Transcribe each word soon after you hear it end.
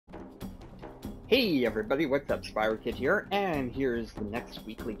Hey everybody, what's up? Kid here, and here's the next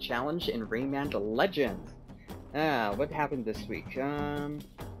weekly challenge in Rayman Legends. What happened this week? A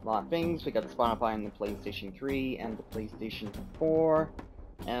lot of things. We got Spotify on the PlayStation 3 and the PlayStation 4.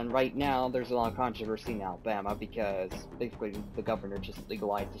 And right now, there's a lot of controversy in Alabama because basically the governor just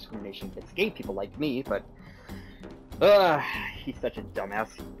legalized discrimination against gay people like me, but he's such a dumbass.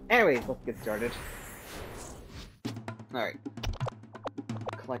 Anyways, let's get started. Alright.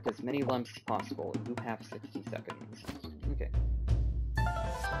 Collect as many lumps as possible. You have 60 seconds. Okay.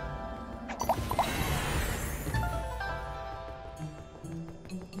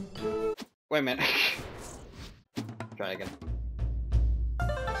 Wait a minute. Try again.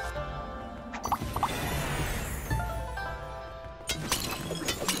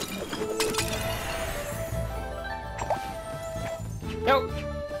 Nope.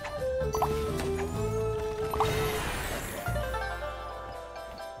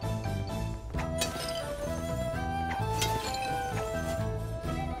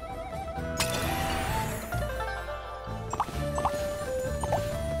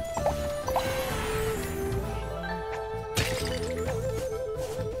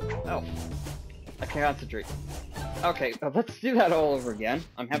 Oh, I can't concentrate. Okay, let's do that all over again.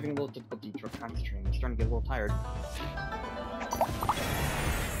 I'm having a little difficulty concentrating. I'm starting to get a little tired.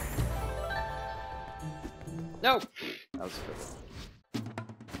 No! That was perfect.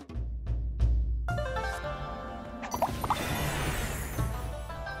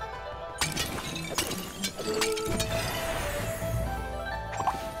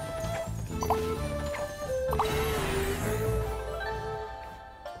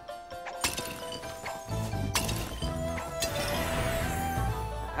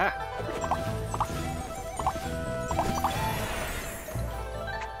 Ah!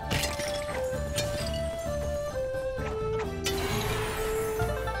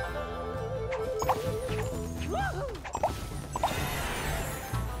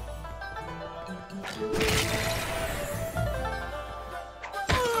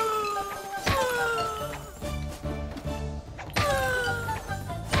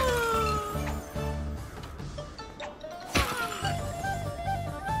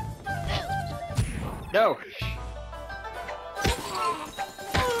 No!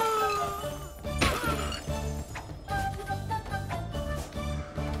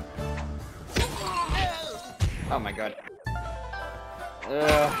 Oh my god.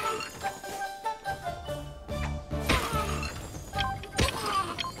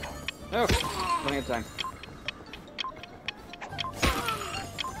 Oh, plenty of time.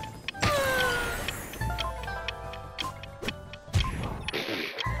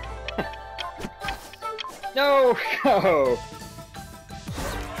 No! Go!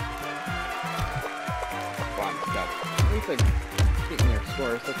 Wow, I'm stuck. At least I keep near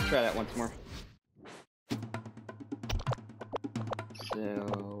scores. Let's try that once more.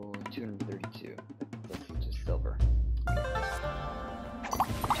 So, 232. That's just silver.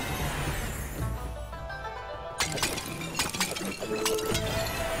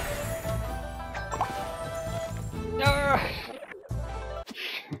 No!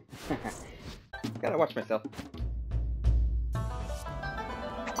 Gotta watch myself.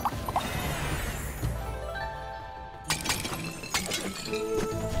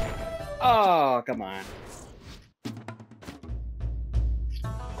 Oh, come on.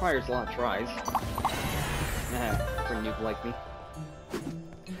 Requires a lot of tries. For a noob like me.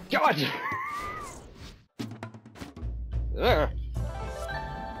 God! Ugh.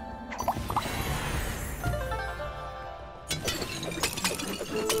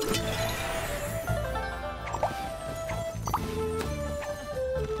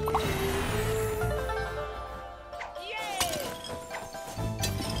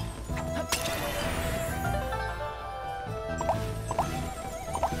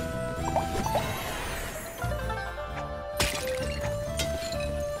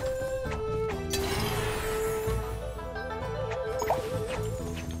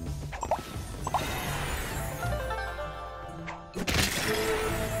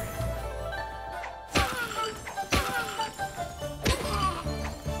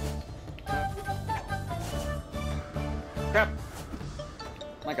 Crap!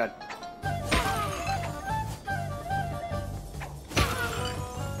 My god.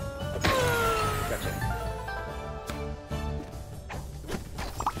 Gotcha.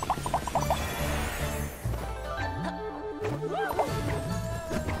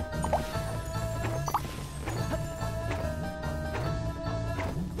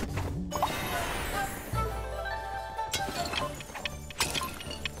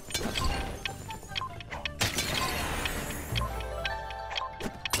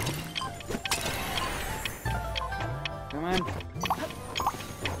 Come on.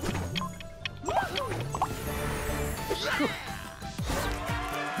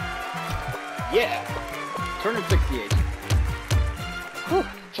 Yeah! 268. Whew,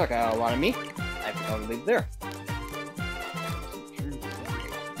 chuck out a lot of me. I can probably leave there.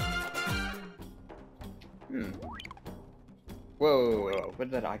 Whoa,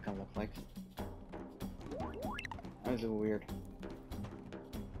 what did that icon look like? That was weird.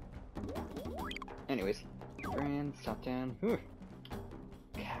 Anyways, grand, stop down. Whew.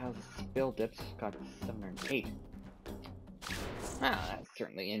 Cows spill dips got 708. Ah, that's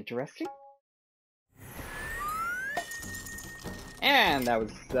certainly interesting. And that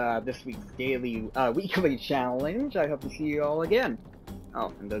was this week's weekly challenge. I hope to see you all again.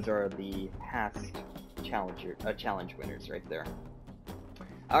 Oh, and those are the past challenge winners right there.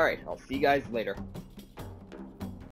 Alright, I'll see you guys later.